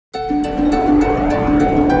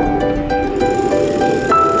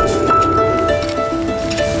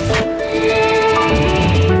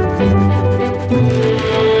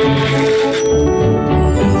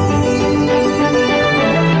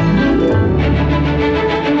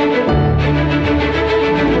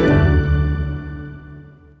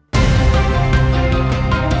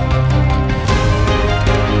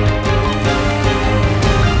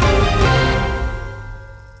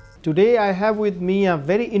Today I have with me a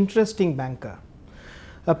very interesting banker,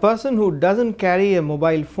 a person who doesn't carry a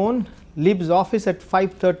mobile phone, leaves office at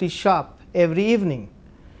 5:30 sharp every evening,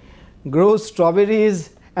 grows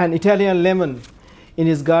strawberries and Italian lemon in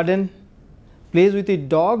his garden, plays with his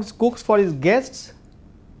dogs, cooks for his guests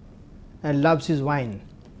and loves his wine.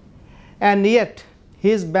 And yet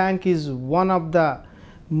his bank is one of the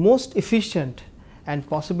most efficient and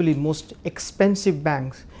possibly most expensive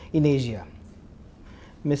banks in Asia.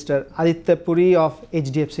 Mr. Aditya Puri of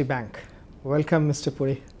HDFC Bank. Welcome, Mr.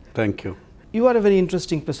 Puri. Thank you. You are a very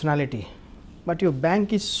interesting personality, but your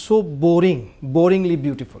bank is so boring, boringly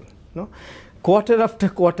beautiful. No? Quarter after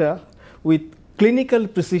quarter, with clinical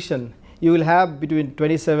precision, you will have between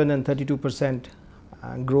 27 and 32%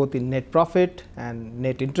 growth in net profit and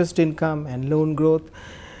net interest income and loan growth.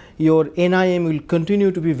 Your NIM will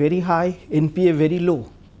continue to be very high, NPA very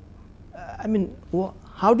low.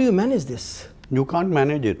 How do you manage this? You can't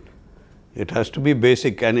manage it. It has to be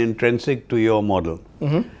basic and intrinsic to your model.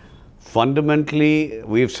 Fundamentally,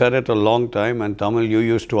 we've said it a long time, and Tamal, you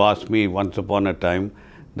used to ask me once upon a time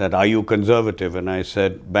that are you conservative? And I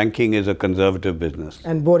said banking is a conservative business.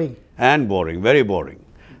 And boring. And boring, very boring.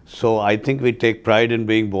 So I think we take pride in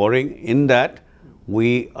being boring in that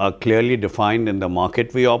we are clearly defined in the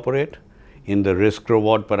market we operate, in the risk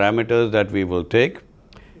reward parameters that we will take,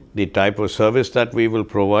 the type of service that we will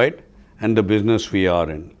provide, and the business we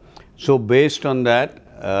are in. So based on that,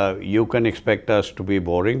 you can expect us to be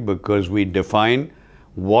boring because we define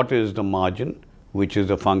what is the margin, which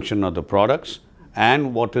is a function of the products,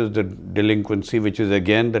 and what is the delinquency, which is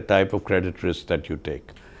again the type of credit risk that you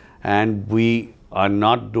take. And we are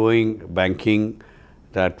not doing banking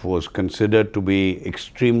that was considered to be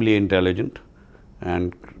extremely intelligent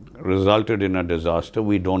and resulted in a disaster.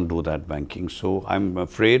 We don't do that banking. So I'm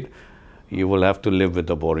afraid you will have to live with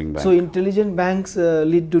a boring bank. So intelligent banks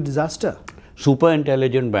lead to disaster? Super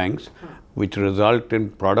intelligent banks, which result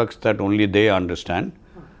in products that only they understand,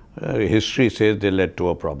 history says they led to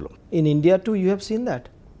a problem. In India too, you have seen that?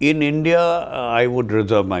 In India, I would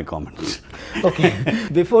reserve my comments. Okay.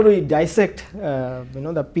 Before we dissect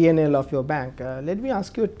the P&L of your bank, let me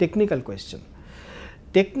ask you a technical question.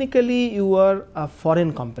 Technically, you are a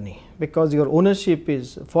foreign company because your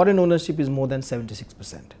foreign ownership is more than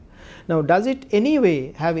 76%. Now, does it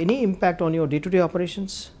anyway have any impact on your day-to-day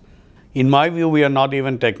operations? In my view, we are not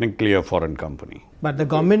even technically a foreign company. But the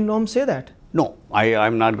government norms say that. No,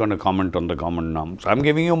 I'm not going to comment on the government norms. I'm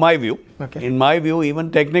giving you my view. Okay. In my view,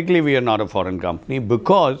 even technically, we are not a foreign company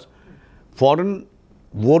because foreign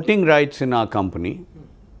voting rights in our company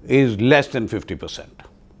is less than 50%.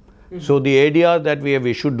 So the ADRs that we have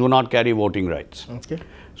issued do not carry voting rights. Okay.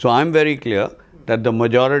 So I'm very clear that the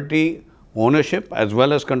majority ownership as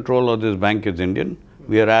well as control of this bank is Indian.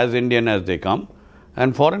 We are as Indian as they come,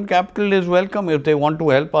 and foreign capital is welcome if they want to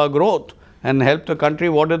help our growth and help the country.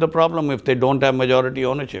 What is the problem if they don't have majority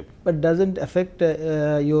ownership? But doesn't affect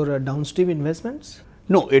your downstream investments?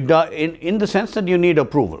 No, it does in the sense that you need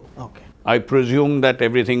approval. Okay. I presume that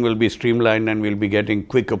everything will be streamlined and we'll be getting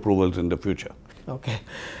quick approvals in the future. Okay.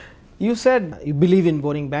 You said you believe in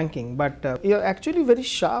boring banking, but you're actually very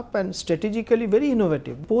sharp and strategically very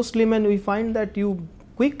innovative. Post-Lehman, we find that you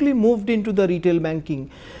quickly moved into the retail banking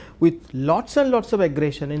with lots and lots of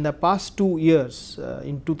aggression in the past 2 years,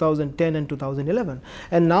 in 2010 and 2011.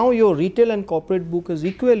 And now your retail and corporate book is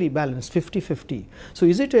equally balanced, 50-50. So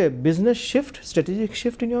is it a business shift, strategic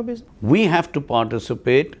shift in your business? We have to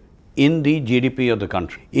participate in the GDP of the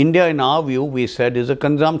country. India, in our view, we said is a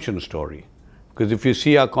consumption story. Because if you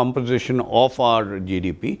see our composition of our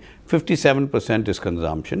GDP, 57% is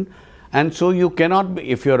consumption. And so you cannot be,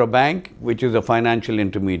 if you're a bank, which is a financial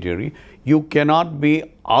intermediary, you cannot be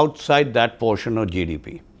outside that portion of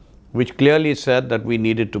GDP, which clearly said that we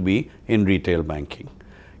needed to be in retail banking.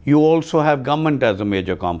 You also have government as a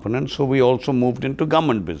major component, so we also moved into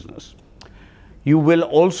government business. You will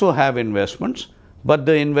also have investments, but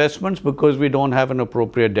the investments, because we don't have an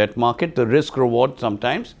appropriate debt market, the risk reward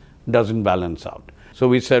sometimes doesn't balance out. So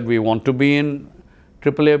we said we want to be in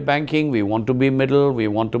AAA banking, we want to be middle, we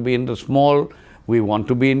want to be in the small, we want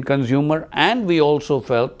to be in consumer, and we also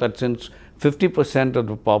felt that since 50% of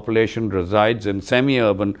the population resides in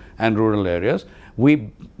semi-urban and rural areas,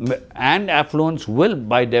 And affluence will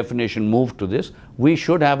by definition move to this. We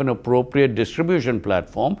should have an appropriate distribution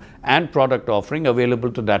platform and product offering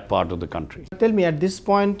available to that part of the country. Tell me, at this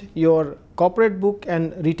point your corporate book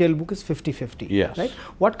and retail book is 50-50. Yes. Right?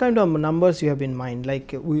 What kind of numbers you have in mind? Like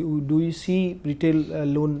do you see retail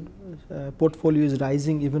loan portfolio is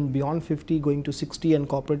rising even beyond 50, going to 60, and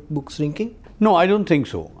corporate books shrinking? No, I don't think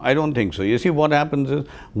so. I don't think so. You see, what happens is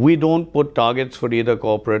we don't put targets for either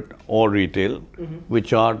corporate or retail,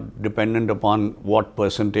 which are dependent upon what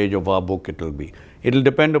percentage of our book it will be. It will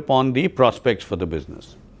depend upon the prospects for the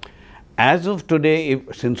business. As of today,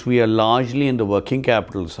 since we are largely in the working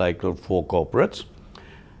capital cycle for corporates,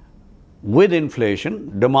 with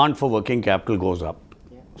inflation, demand for working capital goes up.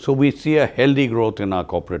 So we see a healthy growth in our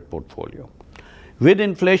corporate portfolio. With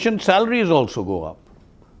inflation, salaries also go up.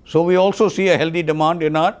 So we also see a healthy demand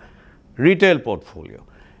in our retail portfolio.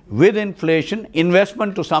 With inflation,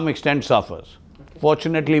 investment to some extent suffers.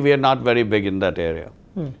 Fortunately, we are not very big in that area.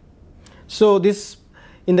 So this,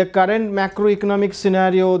 in the current macroeconomic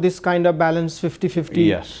scenario, this kind of balance 50-50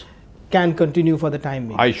 yes, can continue for the time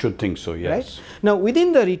being. I should think so, yes. Right? Now,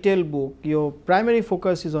 within the retail book, your primary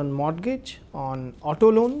focus is on mortgage, on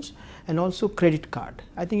auto loans, and also credit card.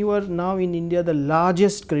 I think you are now in India the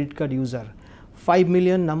largest credit card user. 5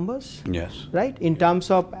 million numbers, Yes. right? In terms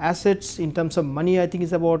of assets, in terms of money, I think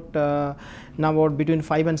it's about now about between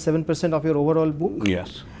 5 and 7% of your overall book.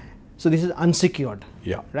 Yes. So this is unsecured,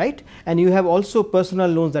 Yeah. right? And you have also personal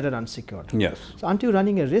loans that are unsecured. Yes. So aren't you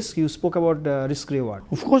running a risk? You spoke about risk reward.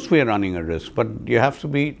 Of course we are running a risk, but you have to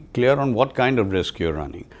be clear on what kind of risk you're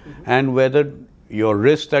running and whether your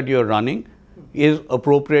risk that you're running is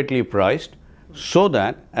appropriately priced so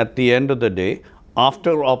that at the end of the day,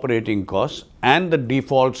 after operating costs and the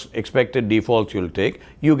defaults, expected defaults you'll take,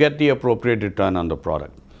 you get the appropriate return on the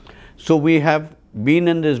product. So we have been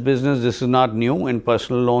in this business. This is not new. In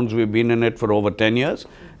personal loans, we've been in it for over 10 years.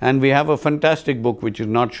 And we have a fantastic book which is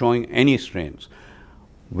not showing any strains,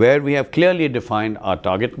 where we have clearly defined our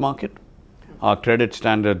target market. Our credit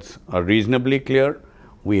standards are reasonably clear.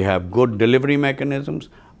 We have good delivery mechanisms.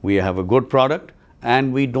 We have a good product.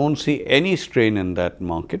 And we don't see any strain in that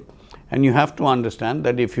market. And you have to understand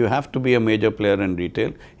that if you have to be a major player in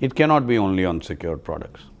retail, it cannot be only on secured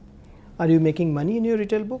products. Are you making money in your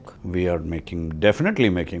retail book? We are definitely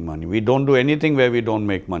making money. We don't do anything where we don't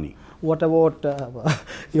make money. What about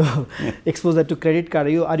your exposure to credit card?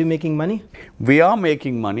 Are you making money? We are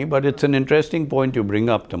making money, but it's an interesting point you bring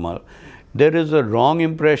up, Tamal. There is a wrong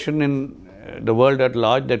impression in the world at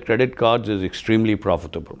large that credit cards is extremely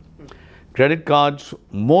profitable. Credit cards,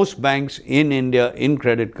 most banks in India in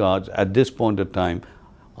credit cards at this point of time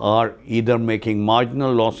are either making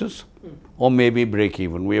marginal losses or maybe break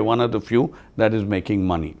even. We are one of the few that is making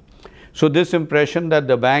money. So this impression that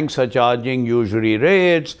the banks are charging usury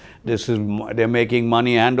rates, they're making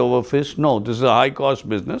money hand over fist. No, this is a high cost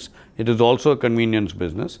business. It is also a convenience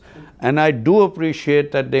business. And I do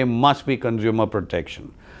appreciate that there must be consumer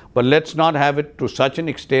protection. But let's not have it to such an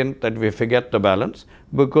extent that we forget the balance,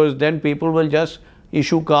 because then people will just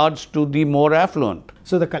issue cards to the more affluent.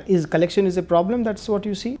 So collection is a problem, that's what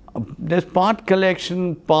you see? There's part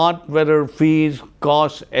collection, part whether fees,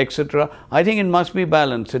 costs, etc. I think it must be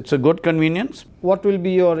balanced. It's a good convenience. What will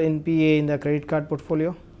be your NPA in the credit card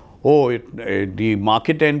portfolio? Oh, the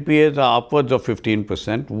market NPAs are upwards of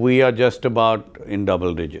 15%. We are just about in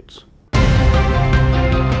double digits.